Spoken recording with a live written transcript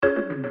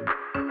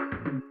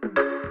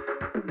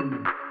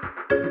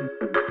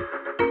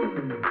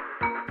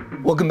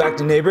Welcome back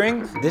to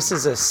Neighboring. This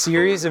is a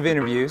series of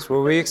interviews where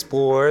we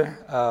explore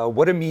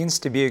what it means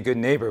to be a good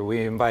neighbor.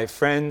 We invite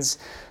friends,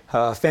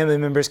 family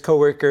members,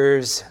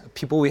 coworkers,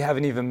 people we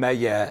haven't even met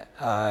yet,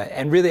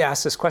 and really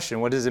ask this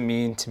question: what does it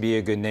mean to be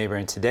a good neighbor?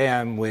 And today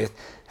I'm with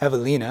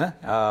Evelina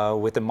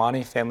with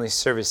Amani Family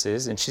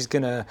Services, and she's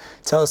going to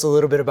tell us a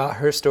little bit about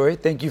her story.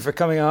 Thank you for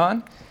coming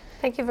on.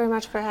 Thank you very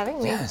much for having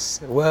me.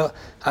 Yes. Well,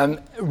 I'm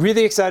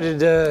really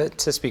excited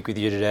to speak with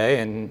you today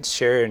and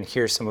share and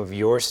hear some of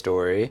your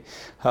story.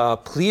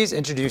 Please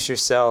introduce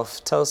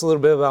yourself. Tell us a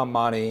little bit about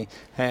Amani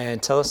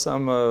and tell us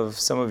some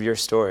of your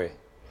story.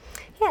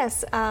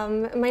 Yes.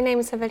 My name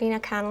is Evelina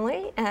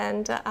Connolly,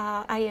 and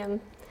I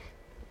am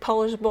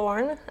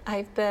Polish-born.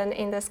 I've been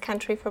in this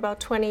country for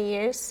about 20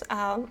 years,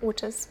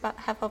 which is about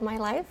half of my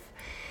life.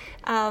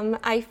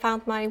 I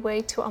found my way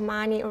to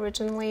Amani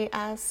originally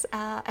as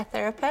a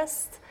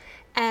therapist,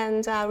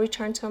 and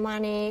returned to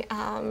Amani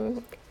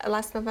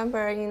last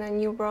November in a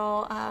new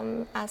role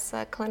as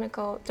a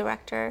clinical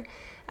director.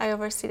 I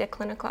oversee the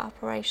clinical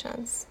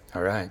operations.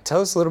 All right.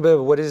 Tell us a little bit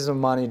about what does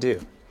Amani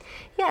do?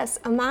 Yes,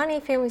 Amani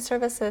Family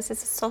Services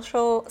is a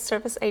social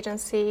service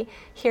agency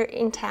here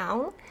in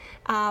town.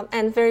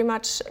 And very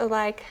much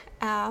like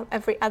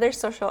every other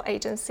social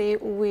agency,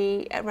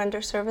 we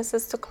render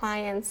services to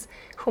clients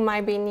who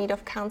might be in need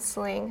of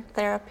counseling,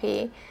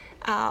 therapy,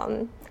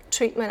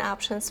 treatment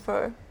options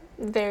for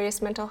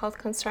various mental health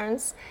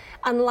concerns.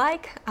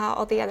 Unlike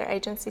all the other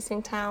agencies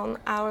in town,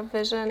 our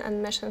vision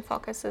and mission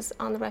focuses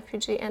on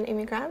refugee and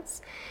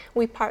immigrants.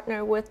 We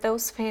partner with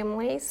those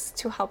families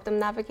to help them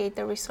navigate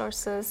the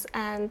resources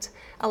and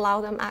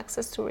allow them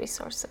access to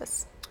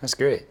resources. That's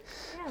great.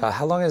 Yeah.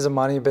 How long has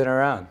Amani been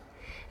around?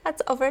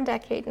 That's over a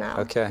decade now.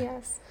 Okay.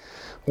 Yes.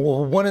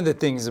 Well, one of the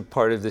things, a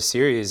part of the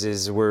series,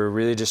 is we're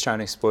really just trying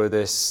to explore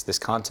this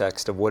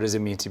context of what does it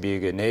mean to be a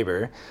good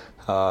neighbor.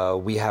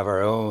 We have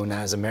our own,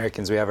 as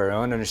Americans, we have our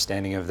own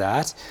understanding of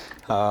that.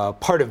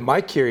 Part of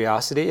my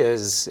curiosity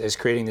as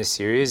creating this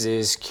series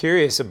is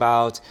curious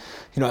about,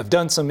 I've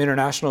done some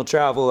international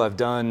travel, I've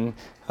interacted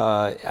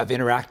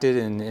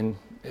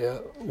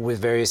with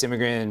various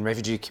immigrant and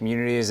refugee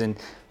communities, and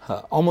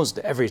almost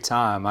every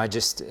time I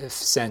just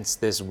sense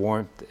this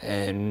warmth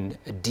and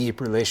deep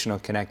relational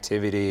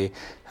connectivity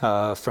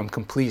from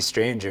complete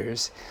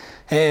strangers.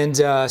 And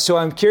so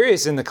I'm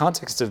curious, in the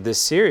context of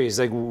this series,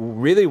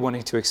 really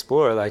wanting to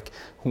explore,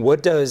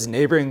 what does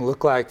neighboring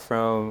look like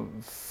for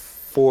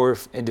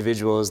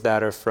individuals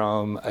that are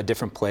from a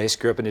different place,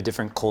 grew up in a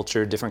different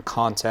culture, different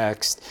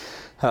context,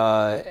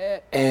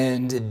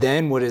 and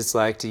then what it's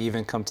like to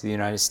even come to the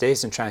United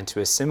States and trying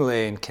to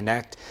assimilate and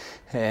connect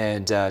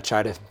and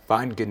try to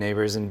find good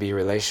neighbors and be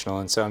relational.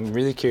 And so I'm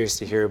really curious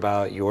to hear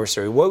about your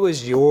story. What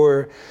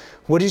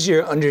is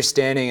your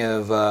understanding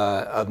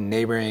of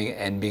neighboring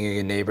and being a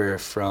good neighbor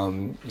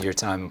from your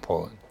time in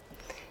Poland?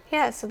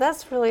 Yeah, so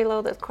that's a really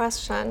loaded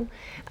question.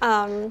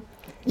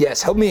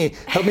 Yes, help me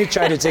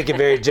try to take a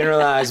very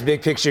generalized,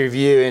 big picture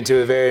view into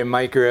a very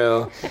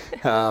micro,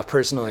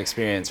 personal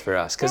experience for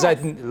us. Because Yes.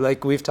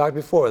 like we've talked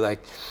before,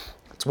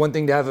 it's one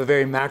thing to have a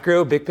very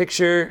macro, big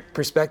picture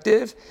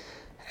perspective,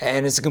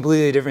 and it's a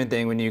completely different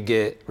thing when you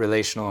get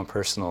relational and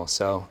personal.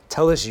 So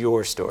tell us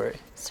your story.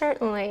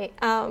 Certainly.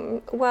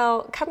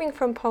 Well, coming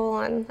from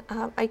Poland,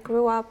 I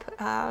grew up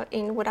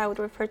in what I would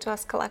refer to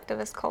as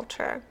collectivist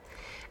culture.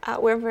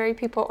 We're very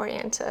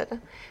people-oriented.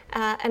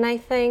 And I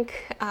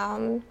think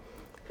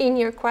in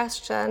your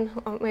question,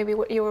 or maybe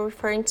what you were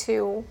referring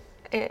to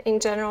in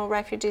general,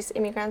 refugees,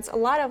 immigrants, a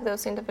lot of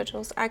those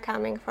individuals are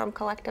coming from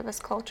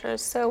collectivist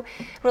cultures. So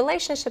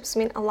relationships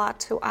mean a lot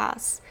to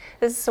us.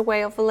 This is a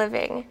way of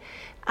living.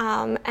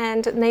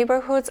 And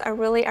neighborhoods are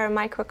really our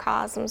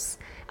microcosms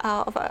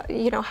of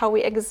how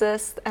we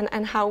exist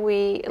and how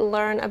we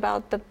learn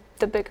about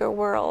the bigger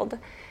world.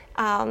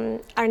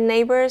 Our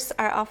neighbors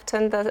are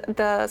often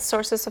the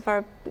sources of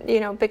our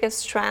biggest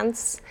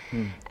strengths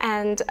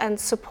and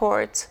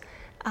support.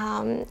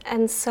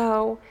 And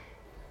so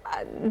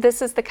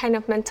this is the kind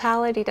of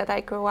mentality that I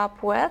grew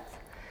up with.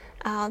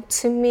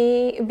 To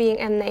me,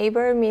 being a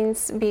neighbor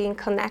means being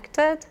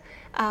connected,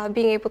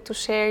 being able to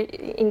share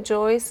in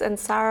joys and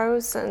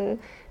sorrows, and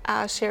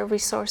share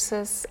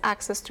resources,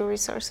 access to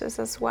resources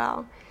as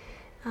well.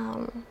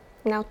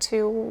 Now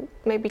to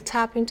maybe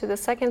tap into the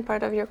second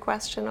part of your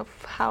question of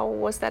how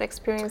was that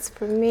experience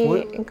for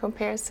me in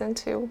comparison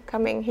to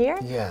coming here?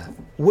 Yeah.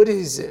 What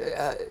is,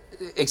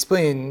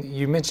 explain,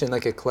 you mentioned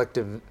a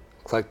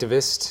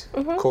collectivist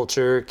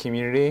culture,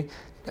 community.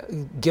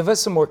 Give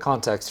us some more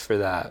context for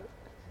that.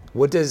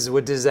 What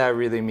does that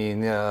really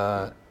mean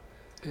to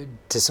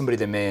somebody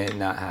that may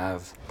not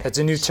have? That's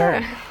a new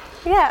term.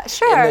 Yeah,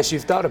 sure. Unless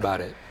you've thought about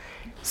it.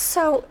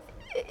 So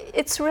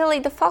it's really,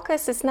 the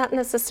focus is not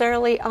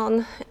necessarily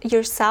on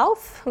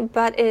yourself,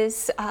 but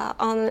is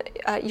on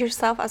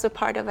yourself as a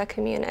part of a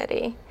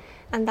community.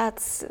 And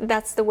that's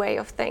the way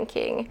of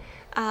thinking.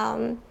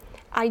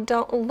 I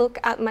don't look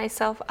at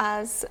myself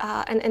as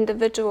an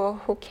individual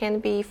who can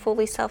be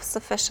fully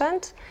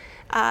self-sufficient.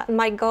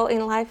 My goal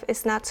in life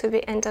is not to be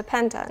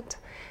independent.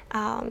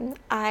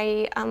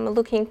 I am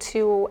looking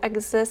to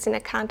exist in a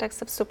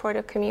context of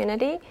supportive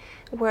community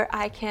where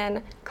I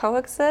can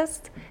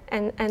coexist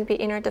and be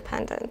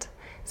interdependent.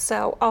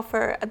 So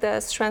offer the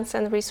strengths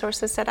and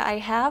resources that I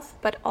have,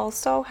 but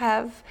also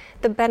have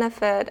the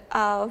benefit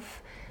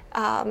of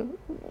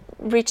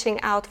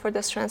reaching out for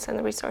the strengths and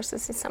the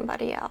resources in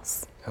somebody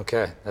else.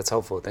 Okay, that's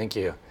helpful. Thank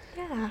you.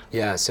 Yeah.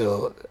 Yeah,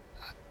 so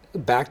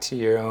back to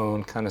your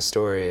own kind of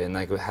story and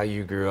like how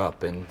you grew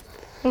up and...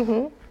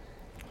 Mm-hmm.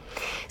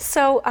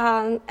 So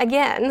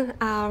again,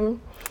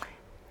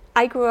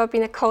 I grew up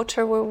in a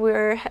culture where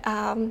we're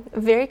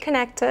very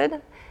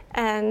connected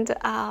and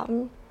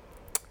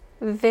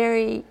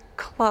very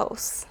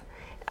close,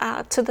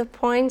 to the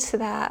point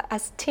that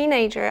as a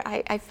teenager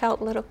I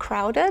felt a little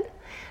crowded.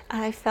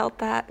 I felt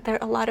that there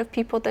are a lot of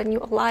people that knew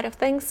a lot of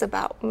things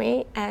about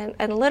me,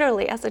 and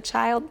literally as a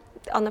child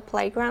on the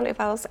playground, if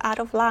I was out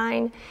of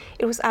line,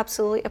 it was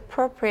absolutely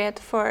appropriate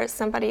for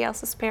somebody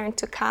else's parent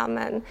to come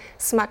and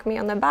smack me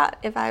on the butt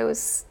if I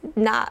was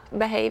not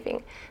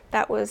behaving.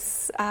 That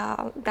was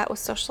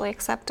socially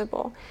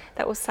acceptable.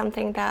 That was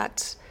something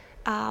that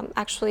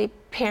actually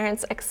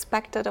parents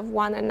expected of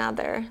one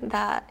another,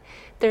 that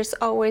there's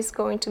always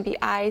going to be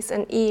eyes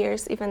and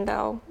ears, even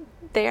though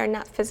they are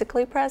not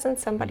physically present,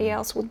 somebody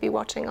else would be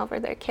watching over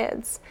their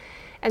kids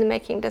and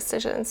making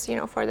decisions,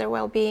 for their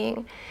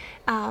well-being.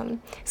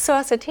 So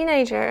as a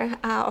teenager,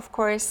 of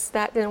course,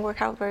 that didn't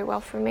work out very well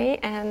for me,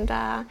 and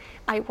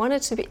I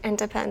wanted to be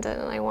independent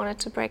and I wanted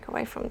to break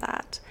away from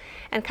that.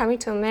 And coming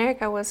to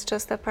America was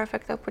just the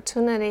perfect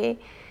opportunity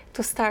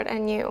to start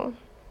anew.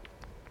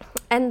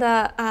 And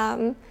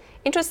the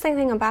interesting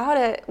thing about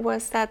it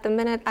was that the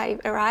minute I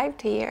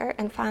arrived here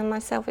and found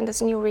myself in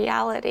this new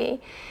reality,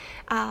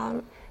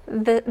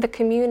 the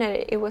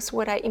community, it was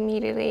what I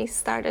immediately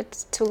started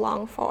to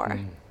long for.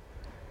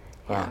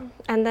 Wow. Yeah.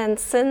 And then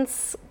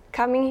since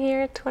coming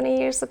here 20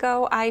 years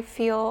ago, I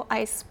feel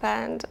I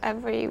spend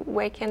every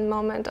waking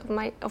moment of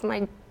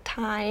my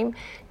time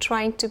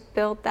trying to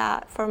build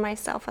that for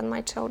myself and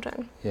my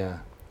children. Yeah.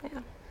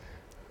 Yeah.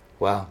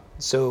 Wow.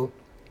 So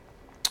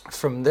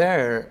from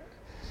there,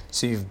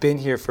 so you've been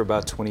here for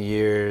about 20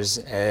 years,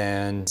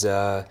 and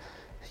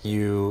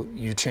you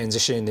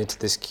transitioned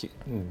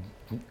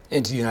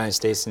into the United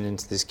States and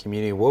into this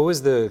community. What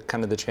was the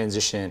kind of the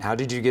transition? How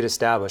did you get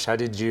established? How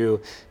did you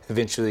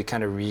eventually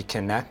kind of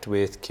reconnect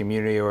with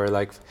community, or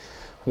like,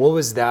 what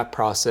was that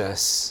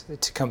process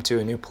to come to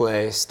a new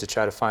place, to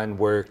try to find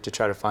work, to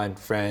try to find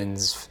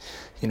friends,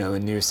 a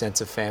new sense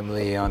of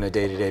family on a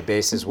day-to-day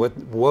basis? What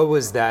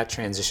was that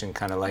transition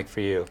kind of like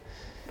for you?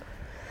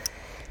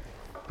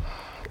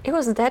 It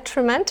was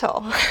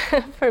detrimental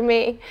for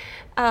me.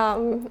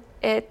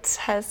 It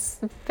has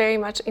very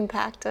much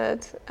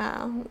impacted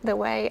the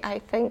way I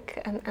think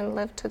and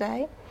live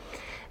today.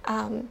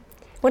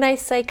 When I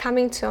say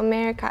coming to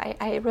America,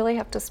 I really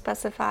have to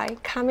specify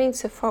coming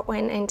to Fort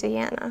Wayne,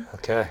 Indiana.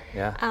 Okay,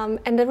 yeah.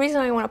 And the reason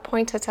I want to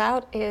point it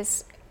out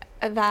is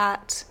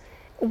that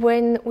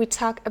when we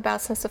talk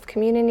about sense of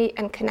community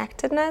and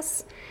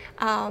connectedness,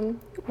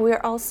 we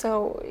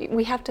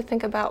have to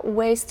think about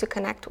ways to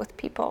connect with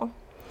people.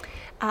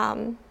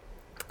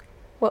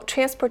 Well,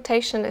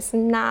 transportation is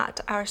not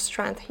our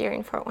strength here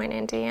in Fort Wayne,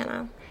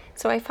 Indiana.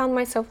 So I found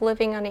myself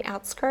living on the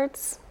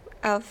outskirts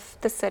of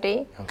the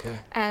city, okay,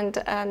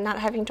 and not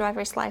having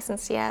driver's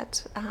license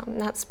yet,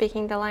 not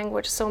speaking the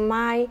language. So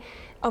my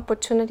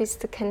opportunities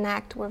to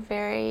connect were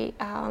very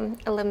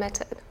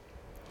limited.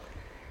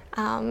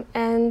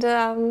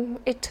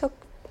 It took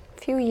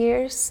a few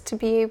years to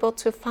be able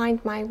to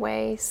find my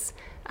ways,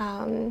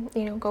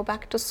 go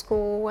back to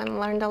school and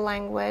learn the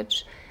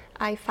language.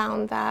 I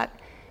found that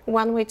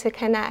one way to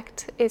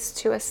connect is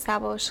to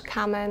establish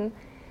common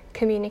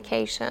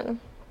communication.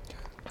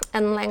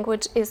 And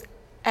language is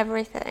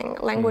everything.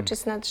 Language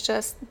is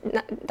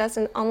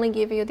doesn't only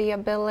give you the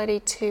ability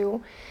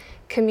to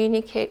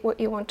communicate what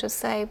you want to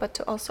say, but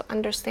to also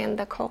understand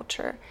the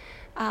culture.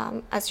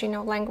 As you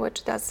know,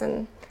 language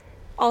doesn't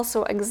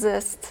also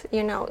exist,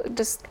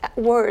 just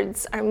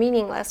words are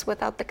meaningless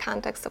without the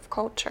context of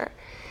culture.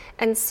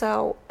 And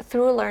so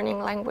through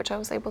learning language, I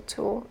was able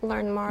to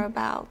learn more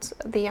about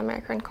the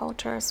American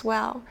culture as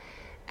well,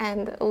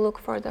 and look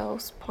for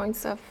those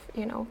points of,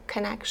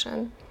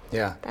 connection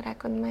that I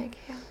could make.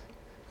 Yeah.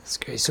 That's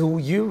great. So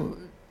you,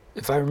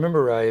 if I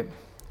remember right,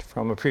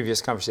 from a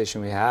previous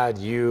conversation we had,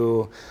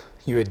 you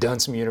had done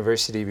some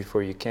university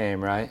before you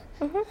came, right?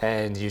 Mm-hmm.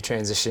 And you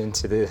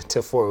transitioned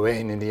to Fort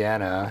Wayne,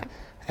 Indiana,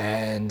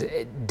 and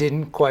it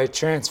didn't quite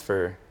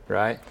transfer,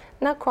 right?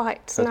 Not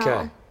quite,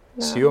 okay.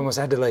 No. So you almost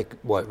had to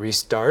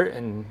restart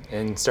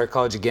and start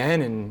college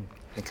again and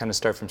kind of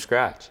start from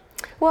scratch.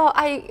 Well,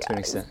 to an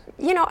extent.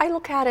 I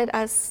look at it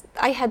as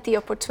I had the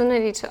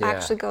opportunity to Yeah.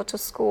 actually go to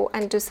school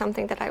and do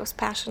something that I was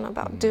passionate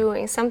about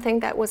doing, something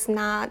that was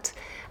not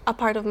a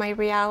part of my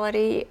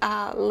reality,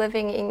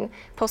 living in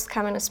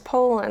post-communist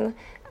Poland,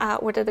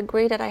 where the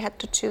degree that I had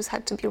to choose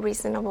had to be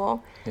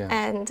reasonable. Yeah.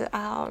 And,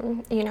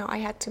 I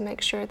had to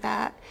make sure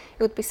that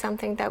it would be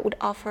something that would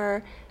offer,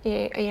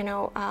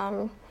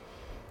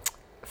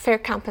 fair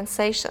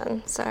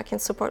compensation so I can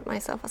support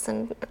myself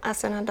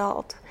as an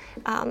adult.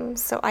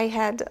 So I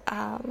had,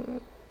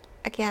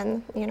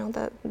 again,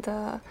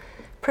 the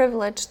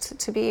privilege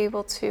to be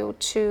able to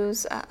choose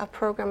a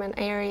program, an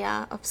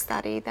area of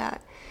study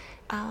that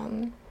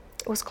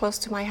was close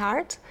to my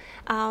heart.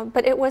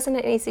 But it wasn't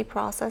an easy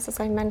process. As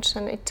I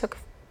mentioned, it took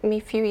me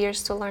a few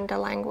years to learn the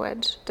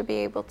language, to be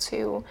able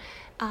to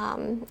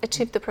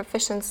achieve the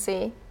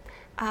proficiency,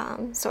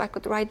 so I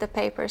could write the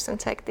papers and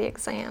take the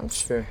exams.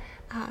 Sure.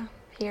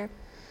 Here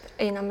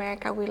in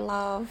America, we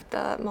love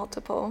the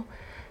multiple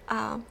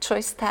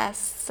choice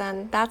tests,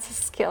 and that's a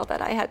skill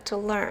that I had to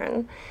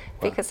learn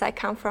because I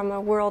come from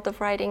a world of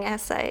writing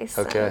essays.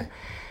 Okay.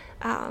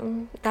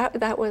 And,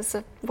 that was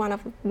one of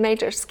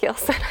major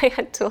skills that I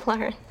had to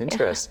learn.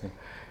 Interesting.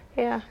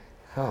 Yeah.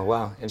 Oh,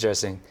 wow.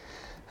 Interesting.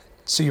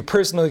 So your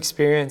personal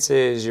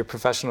experiences, your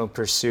professional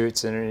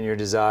pursuits, and your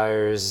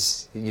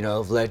desires,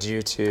 have led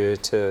you to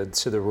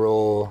the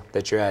role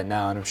that you're at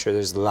now. And I'm sure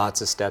there's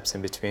lots of steps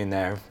in between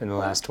there in the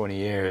last 20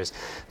 years.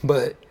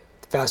 But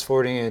fast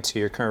forwarding into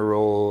your current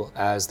role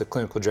as the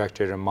clinical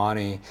director at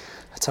Amani,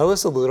 tell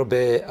us a little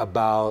bit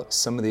about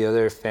some of the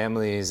other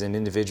families and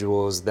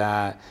individuals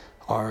that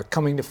are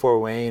coming to Fort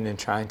Wayne and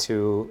trying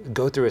to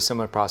go through a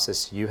similar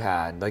process you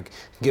had. Like,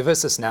 give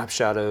us a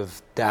snapshot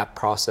of that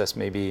process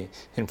maybe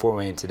in Fort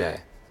Wayne today.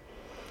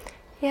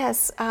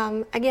 Yes.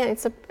 Again,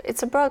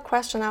 it's a broad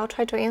question. I'll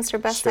try to answer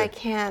best Sure. I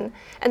can.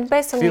 And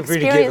based on Feel the free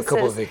to experiences, give a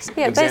couple of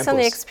examples. based on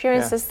the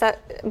experiences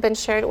that have been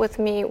shared with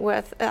me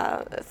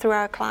through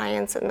our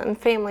clients and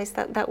families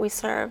that we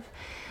serve.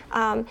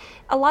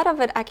 A lot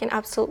of it I can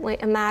absolutely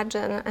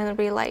imagine and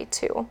relate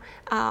to.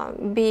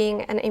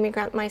 Being an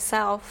immigrant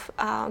myself,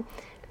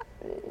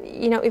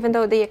 even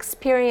though the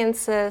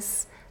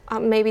experiences,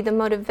 maybe the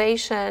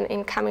motivation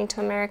in coming to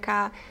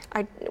America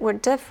were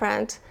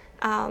different,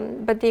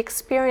 but the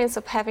experience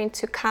of having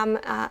to come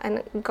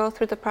and go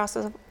through the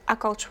process of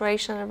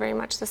acculturation are very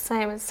much the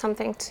same. It's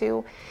something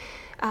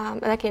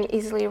that I can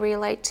easily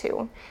relate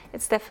to.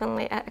 It's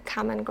definitely a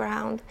common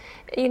ground.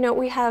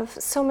 We have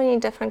so many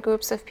different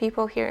groups of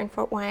people here in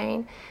Fort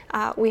Wayne.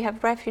 We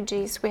have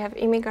refugees, we have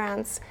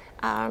immigrants.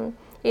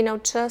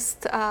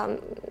 Just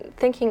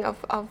thinking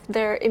of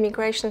their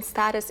immigration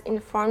status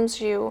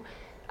informs you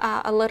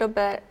a little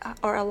bit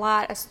or a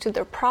lot as to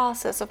their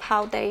process of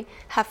how they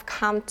have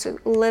come to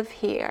live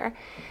here.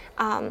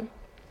 And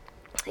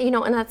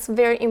that's a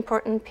very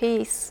important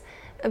piece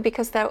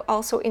because that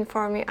also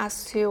inform you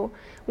as to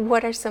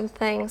what are some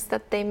things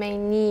that they may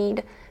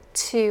need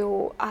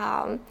to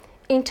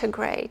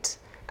integrate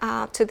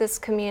to this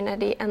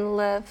community and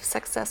live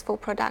successful,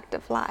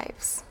 productive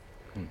lives.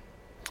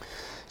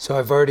 So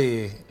I've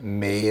already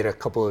made a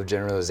couple of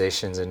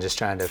generalizations and just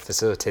trying to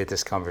facilitate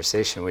this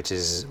conversation, which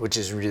is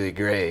really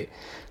great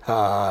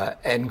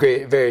and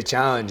very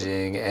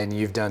challenging. And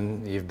you've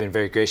been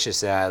very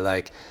gracious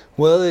at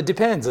well, it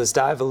depends. Let's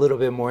dive a little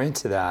bit more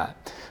into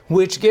that,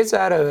 which gets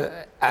at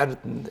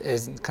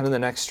is kind of the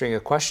next string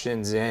of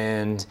questions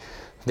and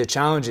the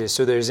challenges.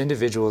 So there's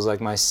individuals like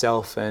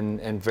myself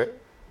and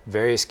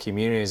various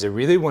communities that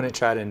really want to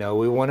try to know.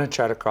 We want to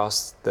try to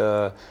cross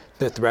the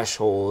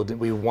threshold.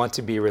 We want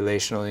to be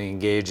relationally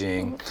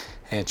engaging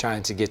and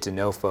trying to get to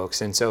know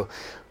folks. And so,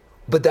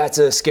 but that's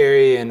a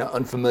scary and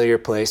unfamiliar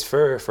place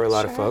for a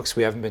lot of folks.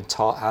 We haven't been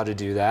taught how to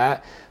do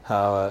that.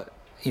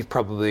 You've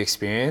probably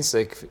experienced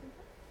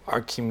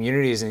our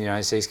communities in the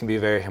United States can be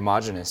very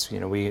homogenous.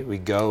 We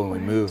go and we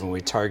move and we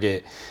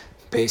target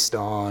based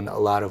on a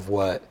lot of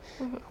what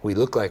we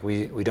look like.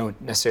 We don't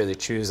necessarily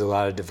choose a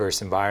lot of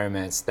diverse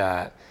environments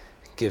that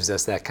gives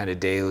us that kind of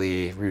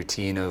daily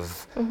routine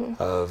of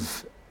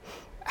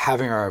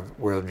having our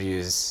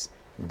worldviews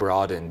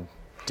broadened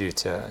due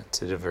to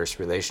diverse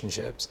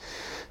relationships.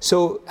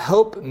 So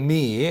help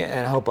me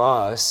and help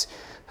us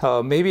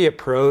maybe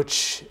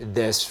approach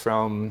this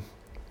from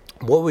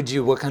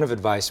what kind of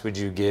advice would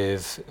you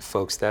give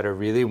folks that are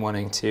really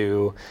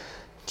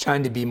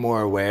trying to be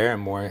more aware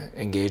and more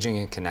engaging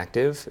and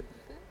connective?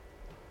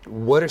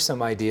 What are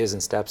some ideas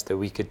and steps that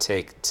we could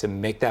take to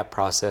make that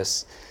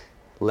process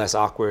less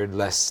awkward,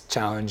 less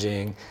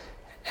challenging,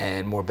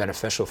 and more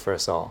beneficial for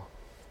us all?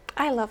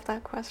 I love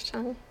that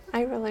question.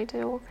 I really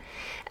do.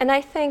 And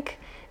I think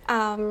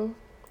I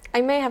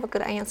may have a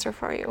good answer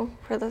for you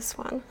for this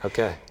one.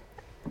 Okay.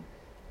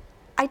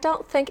 I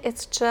don't think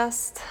it's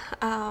just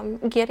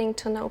getting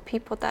to know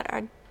people that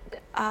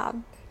are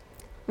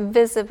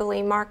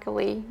visibly,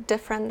 markedly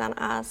different than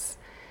us,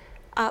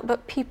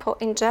 but people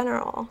in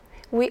general.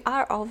 We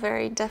are all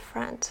very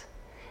different.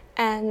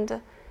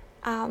 And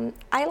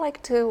I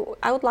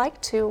would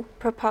like to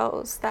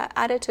propose that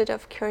attitude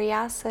of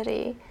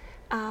curiosity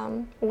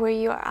where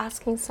you are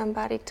asking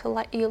somebody to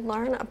let you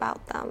learn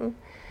about them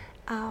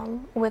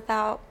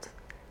without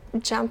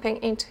jumping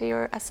into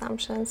your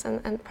assumptions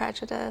and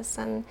prejudice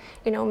and,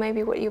 you know,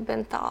 maybe what you've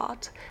been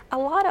taught. A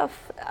lot of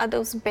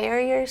those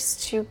barriers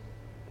to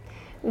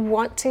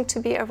wanting to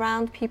be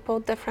around people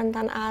different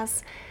than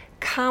us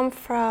come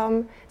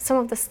from some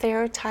of the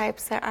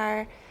stereotypes that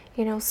are,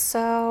 you know,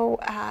 so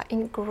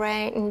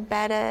ingrained,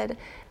 embedded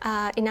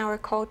in our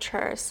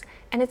cultures.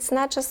 And it's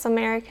not just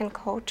American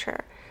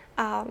culture.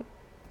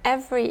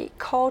 Every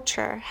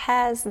culture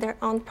has their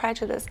own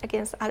prejudice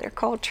against other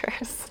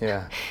cultures.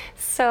 Yeah.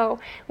 So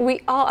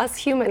we all, as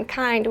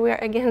humankind, we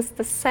are against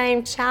the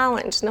same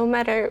challenge, no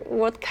matter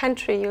what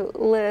country you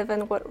live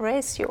and what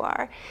race you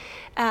are.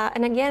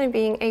 And again,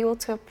 being able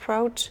to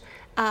approach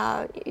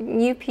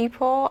new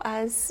people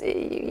as,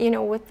 you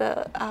know, with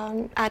the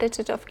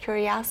attitude of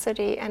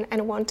curiosity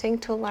and wanting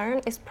to learn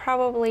is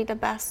probably the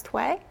best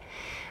way.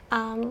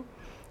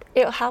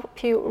 It'll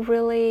help you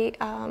really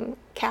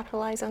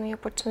capitalize on the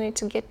opportunity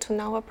to get to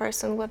know a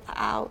person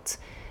without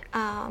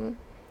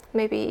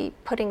maybe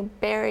putting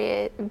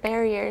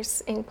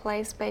barriers in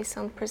place based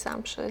on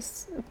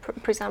presumptuous,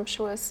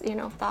 you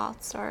know,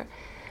 thoughts or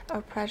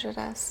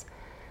prejudice.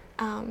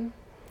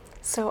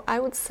 So I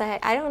would say,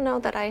 I don't know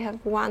that I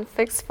have one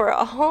fix for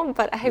all,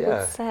 but I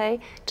would say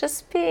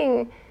just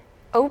being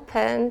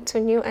open to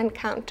new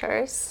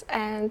encounters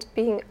and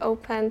being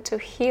open to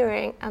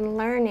hearing and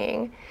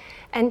learning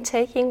and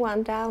taking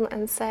one down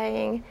and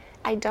saying,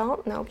 I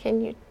don't know, can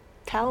you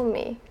tell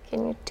me?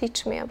 Can you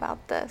teach me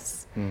about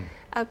this?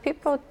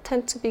 People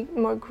tend to be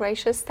more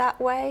gracious that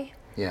way.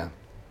 Yeah.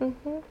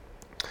 Mm-hmm.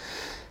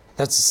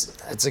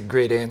 That's a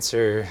great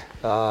answer.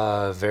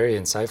 Very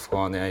insightful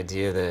on the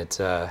idea that,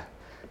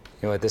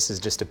 you know what, this is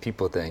just a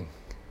people thing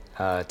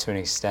to an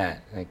extent.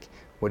 Like,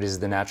 what is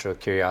the natural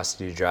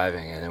curiosity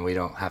driving? And then we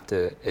don't have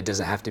to, it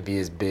doesn't have to be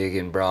as big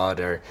and broad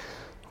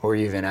or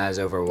even as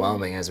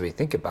overwhelming as we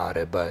think about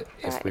it, but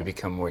if we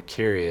become more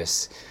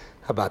curious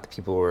about the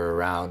people we're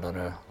around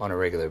on a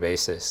regular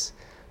basis,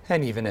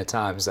 and even at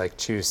times like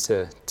choose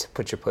to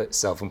put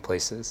yourself in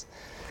places.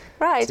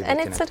 Right, and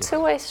it's a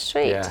two-way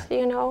street,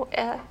 you know.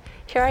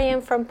 Here I am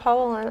from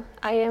Poland,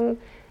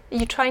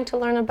 you're trying to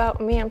learn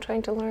about me, I'm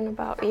trying to learn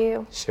about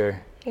you. Sure.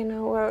 You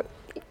know, we're,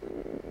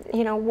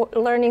 you know,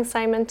 learning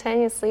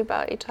simultaneously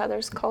about each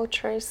other's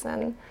cultures.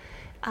 And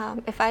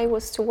if I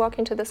was to walk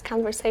into this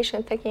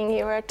conversation thinking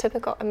you were a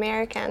typical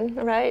American,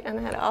 right, and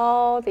had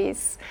all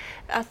these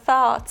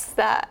thoughts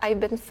that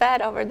I've been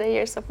fed over the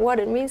years of what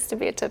it means to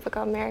be a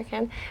typical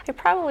American, I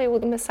probably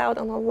would miss out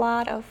on a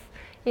lot of,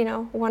 you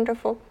know,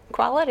 wonderful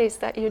qualities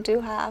that you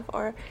do have,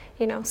 or,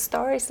 you know,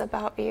 stories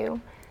about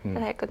you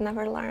that I could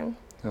never learn.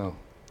 Oh,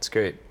 that's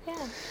great.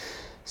 Yeah.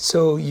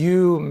 So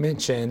you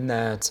mentioned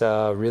that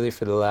really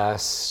for the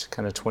last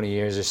kind of 20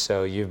 years or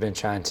so, you've been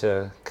trying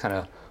to kind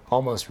of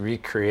almost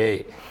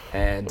recreate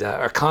and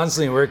are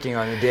constantly working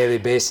on a daily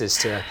basis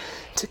to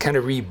kind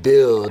of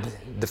rebuild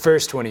the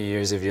first 20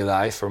 years of your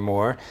life or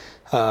more,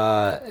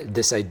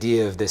 this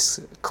idea of this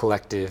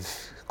collective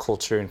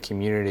culture and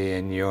community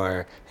in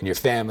your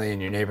family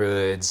and your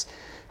neighborhoods.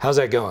 How's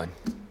that going?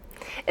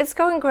 It's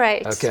going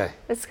great. Okay.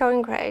 It's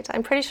going great.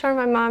 I'm pretty sure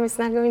my mom is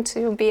not going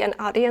to be an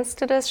audience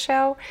to this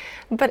show,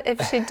 but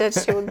if she did,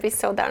 she would be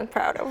so darn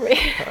proud of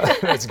me.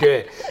 That's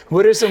great.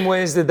 What are some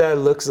ways that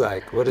looks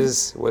like? What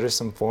are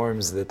some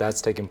forms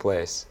that's taking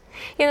place?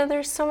 You know,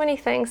 there's so many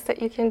things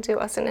that you can do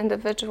as an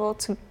individual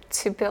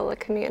to build a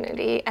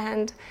community.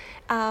 And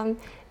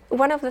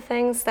one of the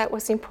things that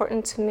was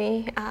important to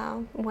me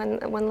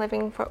when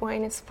living in Fort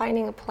Wayne is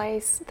finding a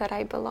place that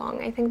I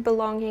belong. I think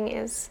belonging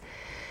is,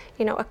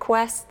 you know, a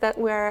quest that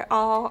we're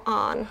all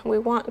on. We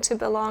want to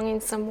belong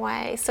in some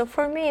way. So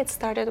for me, it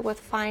started with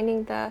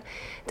finding the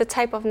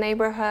type of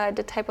neighborhood,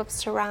 the type of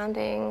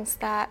surroundings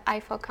that I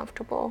felt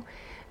comfortable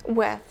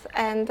with.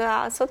 And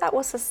so that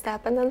was a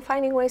step. And then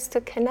finding ways to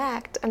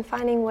connect and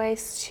finding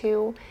ways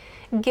to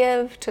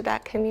give to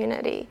that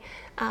community.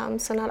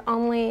 So not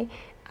only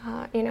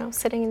you know,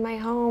 sitting in my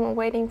home and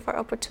waiting for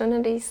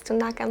opportunities to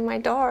knock on my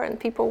door and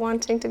people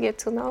wanting to get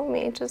to know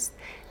me, just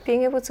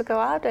being able to go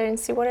out there and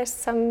see what are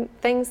some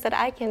things that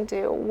I can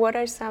do, what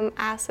are some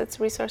assets,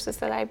 resources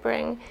that I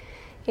bring,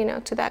 you know,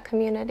 to that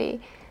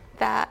community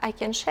that I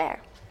can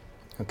share.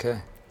 Okay.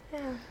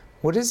 Yeah.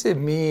 What does it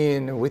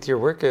mean with your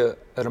work at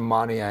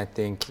Amani? I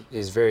think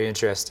is very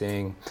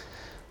interesting.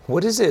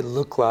 What does it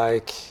look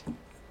like,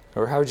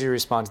 or how would you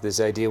respond to this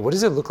idea? What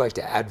does it look like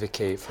to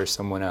advocate for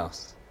someone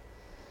else?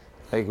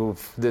 Like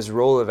this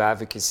role of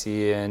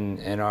advocacy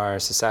in our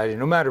society,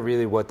 no matter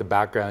really what the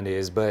background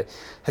is, but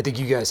I think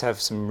you guys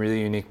have some really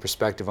unique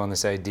perspective on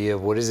this idea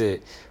of what does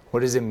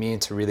it mean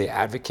to really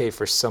advocate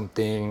for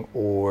something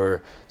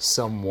or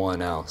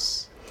someone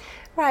else?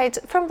 Right.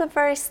 From the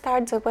very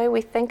start, the way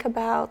we think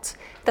about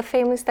the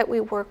families that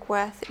we work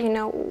with, you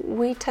know,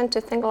 we tend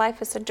to think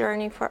life is a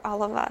journey for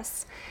all of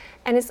us.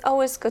 And it's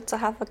always good to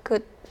have a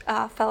good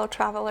fellow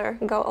traveler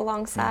go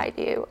alongside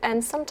you.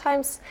 And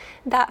sometimes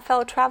that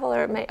fellow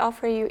traveler may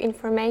offer you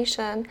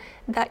information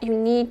that you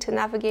need to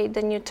navigate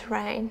the new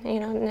terrain,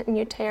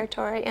 new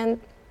territory. And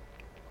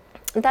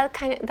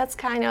that's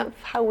kind of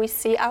how we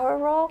see our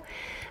role.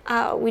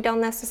 We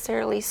don't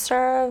necessarily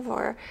serve,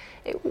 or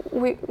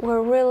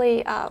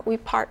we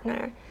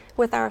partner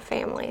with our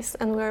families,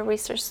 and we're a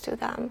resource to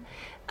them.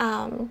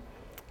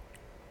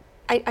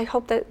 I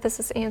hope that this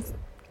is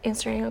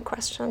answering your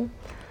question,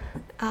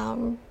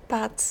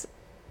 but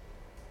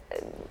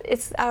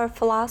it's our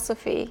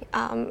philosophy.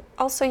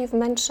 Also, you've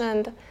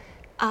mentioned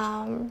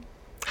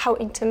how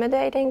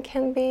intimidating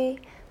can be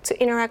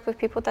to interact with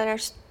people that are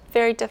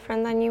very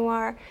different than you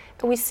are.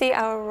 We see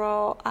our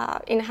role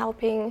in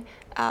helping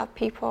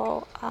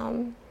people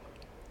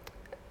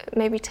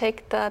maybe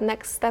take the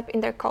next step in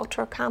their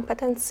cultural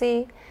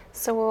competency.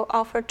 So we'll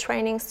offer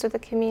trainings to the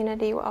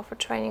community, we'll offer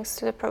trainings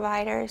to the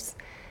providers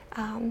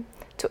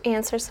to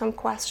answer some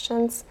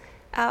questions.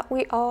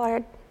 We all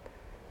are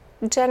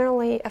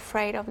generally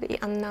afraid of the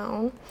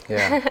unknown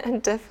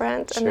and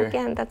different. Sure. And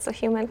again, that's a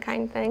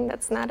humankind thing,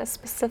 that's not a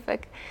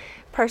specific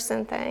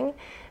person thing.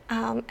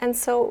 And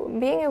so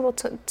being able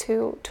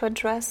to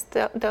address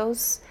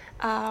those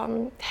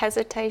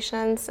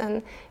hesitations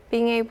and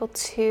being able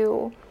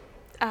to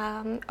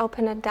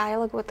open a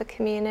dialogue with the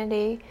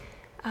community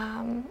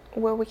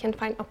where we can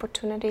find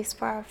opportunities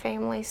for our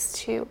families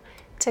to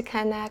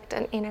connect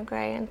and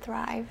integrate and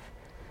thrive.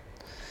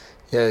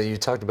 Yeah, you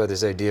talked about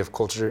this idea of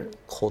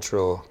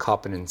cultural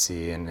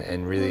competency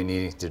and really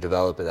needing to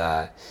develop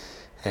that.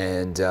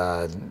 And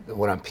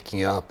what I'm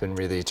picking up and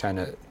really trying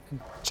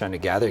to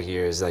gather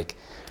here is like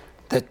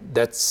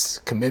that's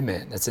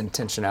commitment, that's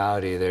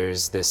intentionality.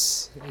 There's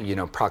this,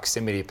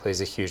 proximity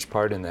plays a huge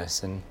part in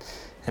this. And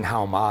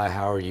how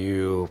are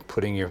you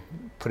putting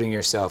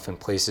yourself in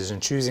places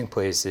and choosing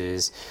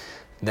places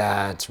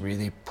that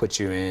really put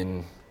you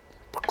in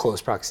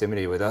close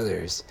proximity with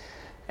others,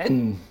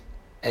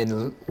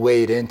 and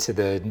wade into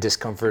the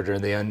discomfort or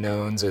the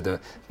unknowns or the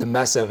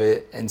mess of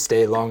it, and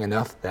stay long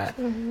enough that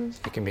you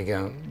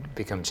can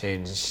become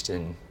changed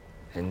and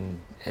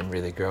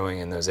really growing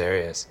in those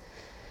areas.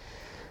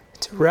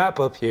 To wrap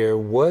up here,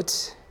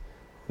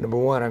 number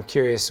one, I'm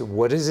curious,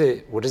 what does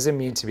it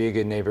mean to be a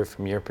good neighbor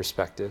from your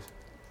perspective?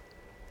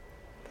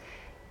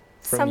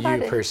 From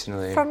you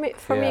personally.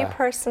 For me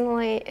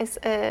personally, is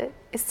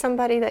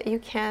somebody that you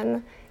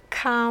can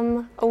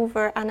come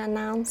over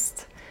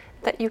unannounced,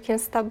 that you can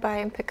stop by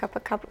and pick up a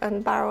cup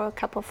and borrow a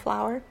cup of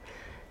flour,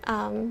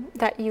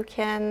 that you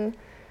can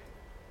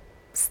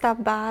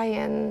stop by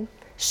and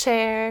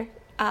share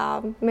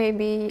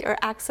maybe or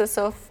access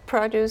of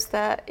produce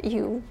that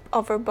you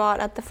overbought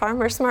at the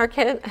farmer's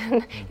market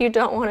and you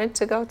don't want it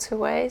to go to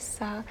waste.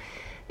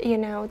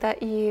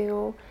 That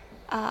you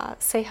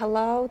say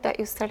hello, that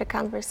you start a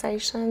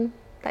conversation,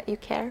 that you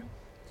care.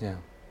 Yeah.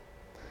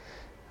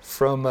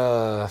 From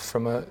a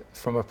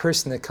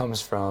person that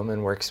comes from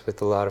and works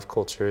with a lot of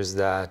cultures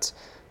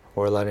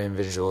or a lot of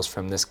individuals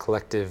from this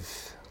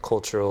collective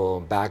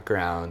cultural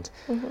background,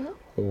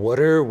 what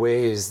are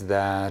ways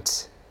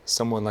that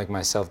someone like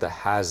myself that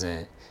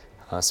hasn't,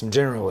 some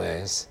general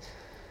ways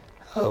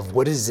of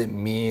what does it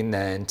mean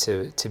then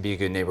to be a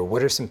good neighbor?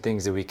 What are some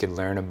things that we could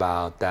learn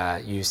about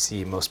that you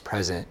see most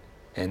present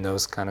in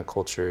those kind of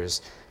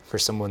cultures for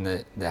someone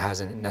that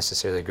hasn't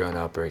necessarily grown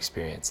up or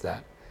experienced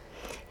that?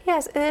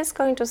 Yes, it is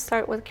going to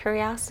start with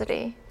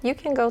curiosity. You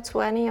can go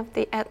to any of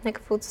the ethnic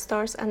food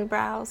stores and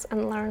browse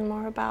and learn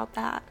more about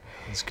that.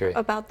 That's great.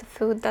 About the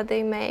food that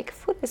they make.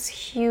 Food is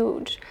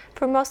huge.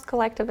 For most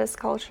collectivist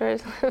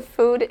cultures,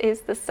 food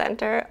is the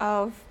center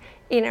of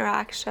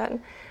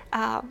interaction.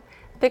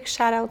 Big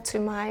shout out to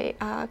my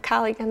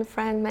colleague and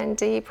friend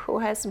Mandeep, who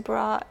has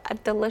brought a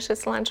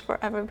delicious lunch for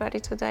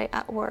everybody today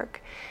at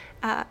work.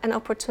 An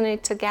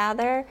opportunity to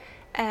gather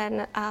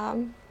and,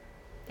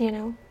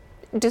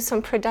 do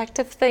some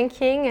productive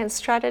thinking and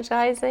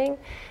strategizing,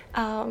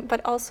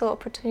 but also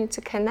opportunity to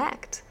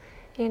connect.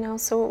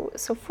 So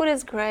food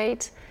is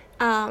great.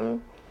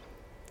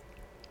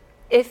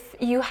 If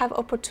you have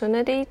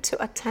opportunity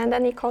to attend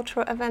any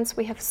cultural events,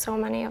 we have so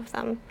many of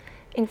them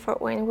in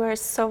Fort Wayne. We're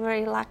so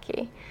very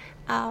lucky.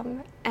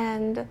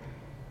 And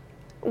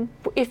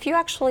if you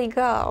actually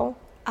go,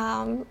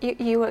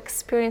 you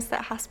experience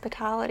that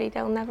hospitality.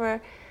 They'll never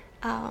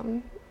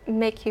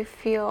make you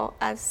feel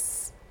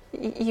as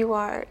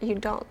you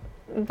don't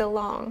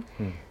belong.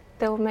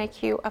 They'll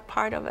make you a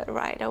part of it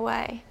right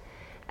away.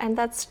 And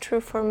that's true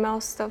for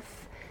most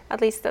of, at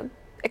least the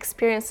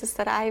experiences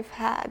that I've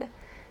had.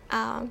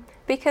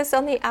 Because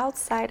on the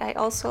outside, I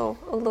also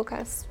look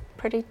as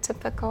pretty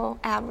typical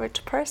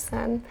average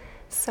person.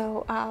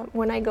 So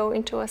when I go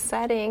into a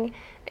setting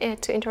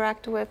to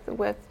interact with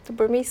the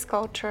Burmese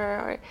culture,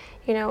 or,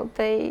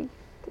 they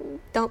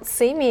don't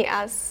see me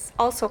as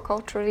also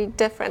culturally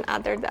different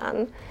other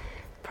than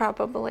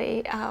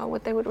probably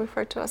what they would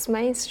refer to as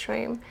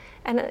mainstream.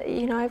 And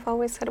I've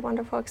always had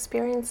wonderful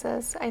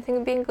experiences. I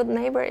think being a good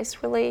neighbor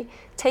is really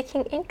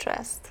taking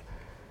interest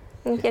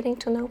in getting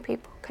to know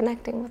people,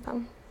 connecting with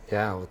them.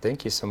 Yeah, well,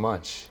 thank you so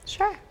much.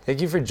 Sure. Thank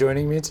you for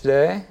joining me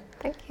today.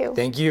 Thank you.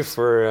 Thank you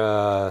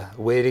for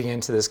wading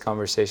into this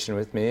conversation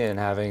with me and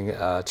having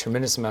a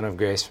tremendous amount of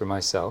grace for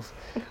myself.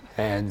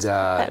 And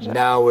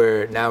now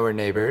we're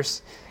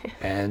neighbors,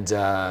 and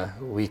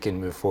we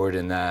can move forward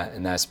in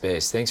that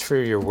space. Thanks for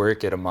your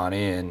work at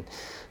Amani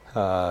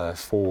and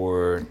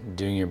for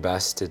doing your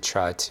best to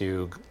try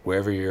to,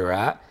 wherever you're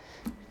at,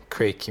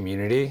 create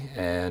community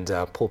and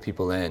pull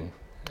people in.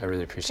 I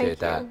really appreciate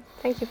that.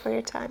 Thank you for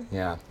your time.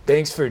 Yeah.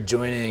 Thanks for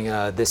joining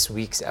this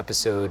week's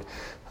episode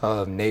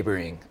of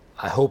Neighboring.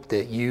 I hope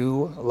that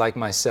you, like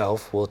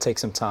myself, will take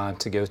some time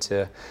to go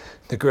to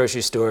the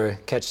grocery store,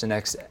 catch the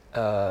next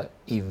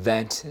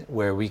event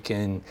where we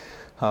can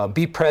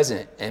be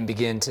present and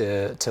begin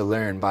to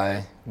learn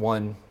by,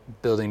 one,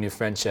 building new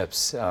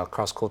friendships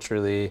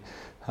cross-culturally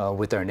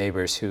with our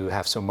neighbors who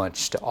have so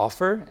much to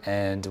offer,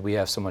 and we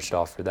have so much to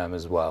offer them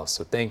as well.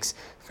 So thanks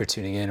for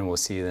tuning in, and we'll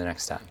see you the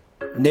next time.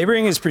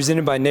 Neighboring is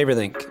presented by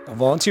NeighborLink, a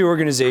volunteer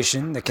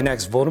organization that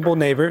connects vulnerable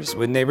neighbors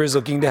with neighbors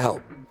looking to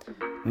help.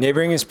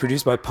 Neighboring is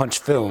produced by Punch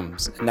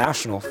Films, a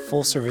national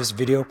full-service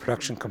video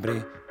production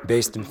company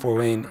based in Fort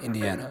Wayne,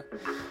 Indiana.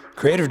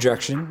 Creative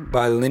direction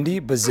by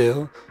Lindy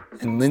Bazile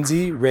and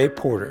Lindsay Ray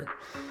Porter.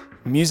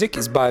 Music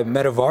is by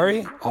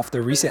Metavari off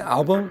their recent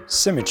album,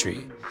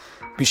 Symmetry.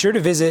 Be sure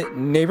to visit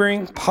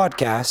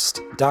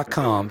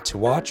neighboringpodcast.com to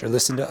watch or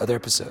listen to other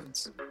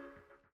episodes.